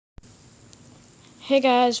Hey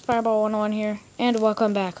guys, Fireball 101 here, and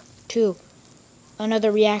welcome back to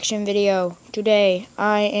another reaction video. Today,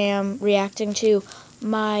 I am reacting to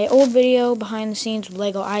my old video, behind the scenes with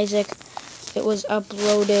Lego Isaac. It was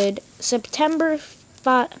uploaded September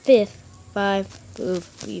 5th, I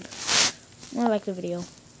believe. I like the video,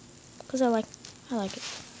 because I like it.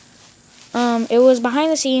 It was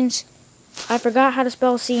behind the scenes. I forgot how to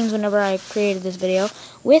spell scenes whenever I created this video,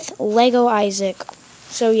 with Lego Isaac.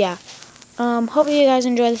 So yeah. Hope you guys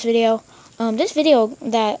enjoy this video. This video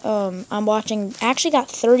that I'm watching actually got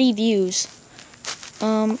 30 views.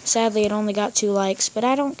 Sadly, it only got 2 likes, but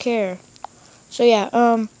I don't care. So yeah,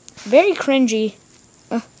 very cringy.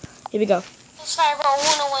 Here we go. It's Fireball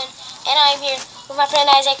 101, and I'm here with my friend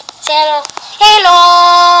Isaac. Say hello.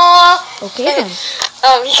 Hello! Okay then.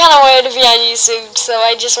 He kind of wanted to be on YouTube, so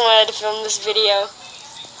I just wanted to film this video.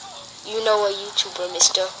 You know a YouTuber,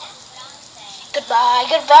 mister. Goodbye,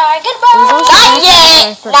 goodbye, goodbye. Not yet.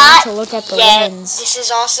 I forgot to look at the lens. This is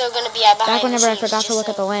also going to be a behind Back whenever the I scenes, forgot to look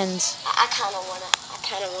at the lens. I kind of wanna.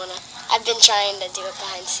 I've been trying to do it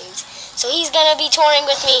behind the scenes. So he's going to be touring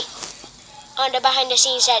with me on the behind the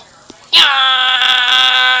scenes set.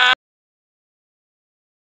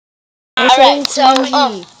 Alright, so,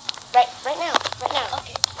 right now.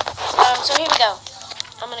 Okay. So here we go.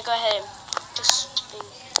 I'm going to go ahead and just...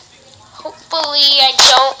 Hopefully I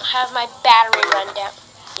don't have my battery run down.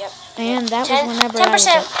 Yep. And that was whenever I was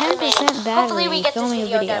at 10% battery. Hopefully we get this filming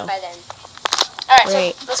video a video done by then. Alright, so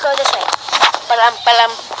let's go this way.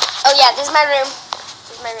 Oh yeah, this is my room.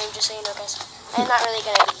 Just so you know, guys. I'm not really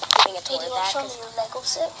going to be giving a tour of that. Show me your Lego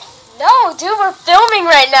set? No, dude, we're filming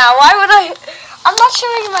right now. Why would I? I'm not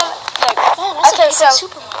showing you my... Look. Man, okay, so,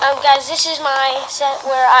 guys, this is my set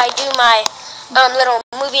where I do my... little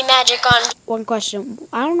movie magic on. One question.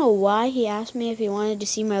 I don't know why he asked me if he wanted to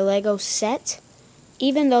see my Lego set,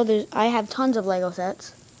 even though I have tons of Lego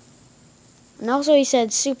sets. And also he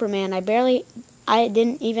said Superman. I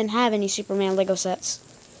didn't even have any Superman Lego sets.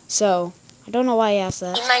 So, I don't know why he asked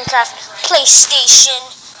that. Minecraft PlayStation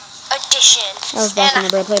Edition. That was back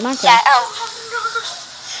whenever I played Minecraft. Yeah,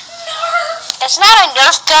 That's not a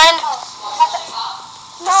Nerf gun.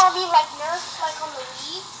 No, I mean like Nerf, like on the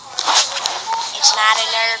Wii. It's not a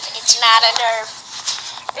Nerf. It's not a Nerf.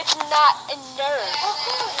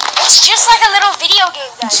 It's just like a little video game,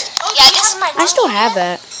 guys. Yeah, this is my. I still have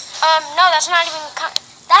that. No, that's not even.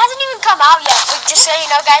 That hasn't even come out yet. But just so you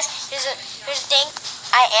know, guys, here's the thing.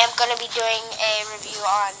 I am gonna be doing a review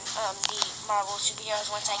on the Marvel superheroes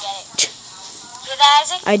once I get it. Hear that,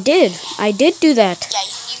 Isaac? I did do that. Yeah,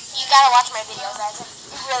 you gotta watch my videos, Isaac.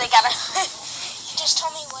 You really gotta. You just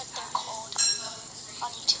told me what they're called on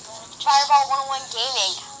YouTube. Fireball 101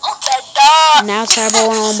 Gaming. Okay, duh. Now it's Fireball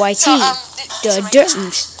 101 YT. I'll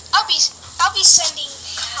be sending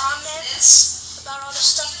comments about all the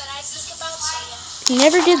stuff that I think about. So yeah. He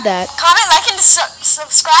never did that. Comment, like, and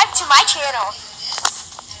subscribe to my channel.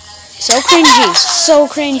 So cringy. So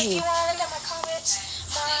cringy. If you want to look at my comments,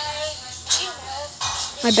 my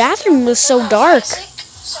Gmail. My bathroom was so dark.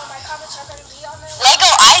 So my comments are going to be on there. Lego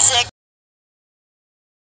Isaac.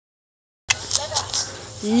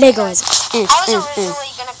 Lego Isaac. I was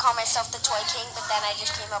originally going to call myself the Toy King, but then I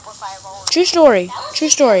just came up with Fireball. True story. True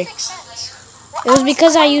story. It was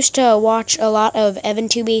because I used to watch a lot of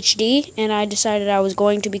EvanTube HD, and I decided I was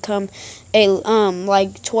going to become a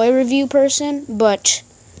like toy review person, but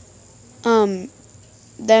then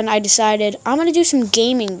I decided I'm going to do some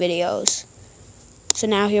gaming videos. So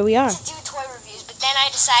now here we are. To do toy reviews, but then I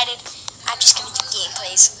decided I'm just going to do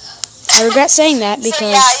gameplays. I regret saying that because so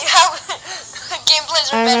yeah, you have gameplays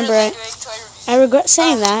are better than doing toy reviews. I regret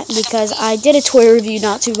saying that because I did a toy review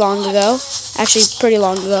not too long ago. Actually, pretty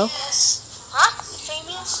long ago. Huh?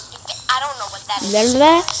 Famous? I don't know what that is.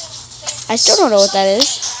 I still don't know what that is.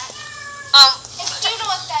 If you do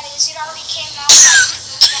know what that is, it already came out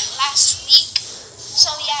like last week.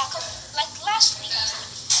 So yeah, like last week.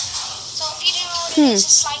 So if you do know what it is,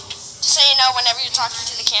 it's like, just so you know, whenever you're talking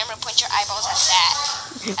to the camera, point your eyeballs at that.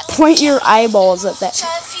 Point your eyeballs at that.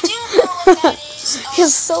 So if you do know what that is,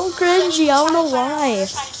 it's so cringy. I don't know why.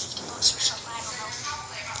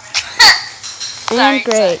 And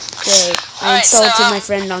great. I insulted my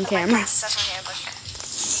friend on camera.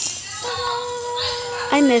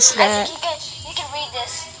 I missed that. You can read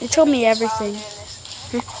this. It told me everything.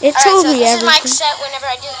 It told me everything. This is my set whenever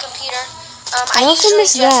I do the computer. I also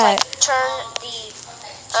missed that. Turn the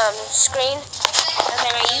screen, and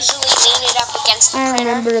then I usually lean it up against the printer. I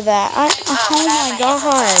remember that. Oh my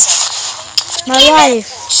god. My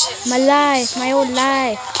old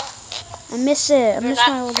life. I miss it. I miss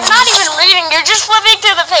my old life. You're not even reading. You're just flipping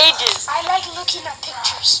through the pages. I like looking at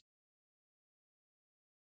pictures.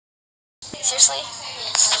 Seriously?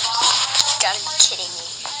 Yes. You gotta be kidding me.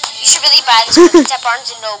 You should really buy this book. It's at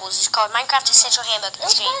Barnes & Noble's. It's called Minecraft Essential Handbook.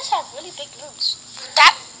 Those guys have really big rooms.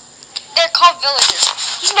 They're called villagers.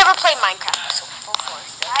 He's never played Minecraft, so go for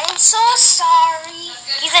it. I'm so sorry.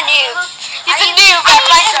 He's a noob. He's a noob at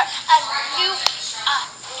Minecraft. New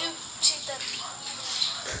to the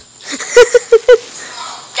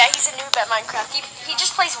Yeah, he's a noob at Minecraft. He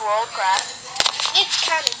just plays Worldcraft. It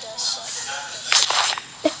kind of does suck.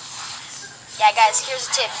 Yeah, guys, here's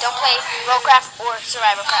a tip. Don't play Worldcraft or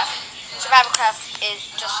Survivalcraft. Survivalcraft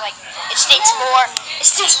is just like, it stinks more. It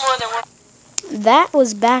stinks more than Worldcraft. That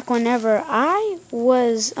was back whenever I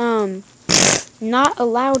was not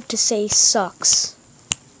allowed to say sucks.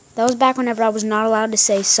 That was back whenever I was not allowed to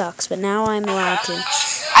say sucks, but now I'm allowed to.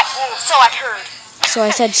 So I heard. So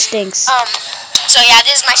I said stinks. So yeah,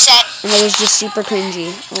 this is my set. And it was just super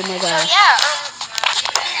cringy. Oh my gosh. So yeah,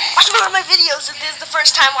 watch more of my videos if this is the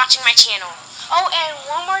first time watching my channel. Oh, and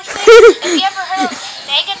one more thing. Have you ever heard of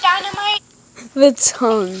Mega Dynamite? The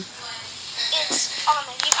tongue. It's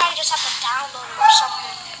you probably just have to download it or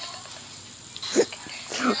something.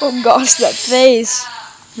 Oh gosh, that face.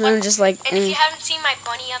 And I'm just like, And if you haven't seen my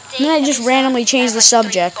bunny update, and then I just randomly changed the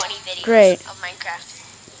subject. Great. Of Minecraft.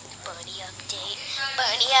 Bunny update.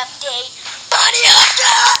 Bunny update. Bunny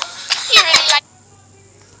update. You really like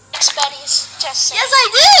bunnies? Just yes, I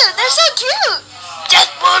do. They're so cute.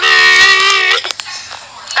 Just bunny.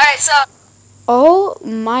 All right, so. Oh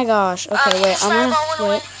my gosh. Okay, wait. I'm gonna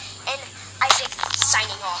wait. And Isaac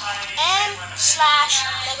signing off.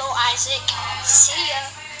 M/Lego Isaac. See ya.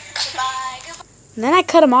 Goodbye. Goodbye. And then I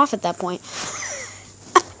cut him off at that point.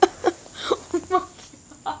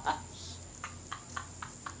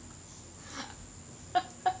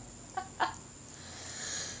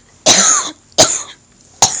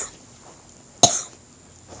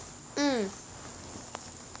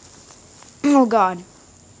 Oh god.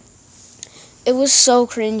 It was so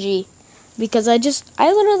cringy because I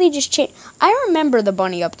literally just changed. I remember the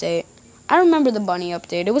bunny update.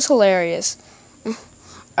 It was hilarious.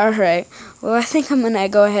 Alright. Well, I think I'm gonna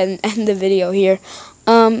go ahead and end the video here.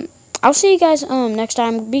 I'll see you guys next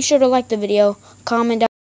time. Be sure to like the video, comment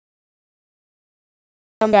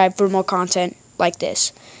down below for more content like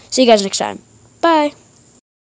this. See you guys next time. Bye.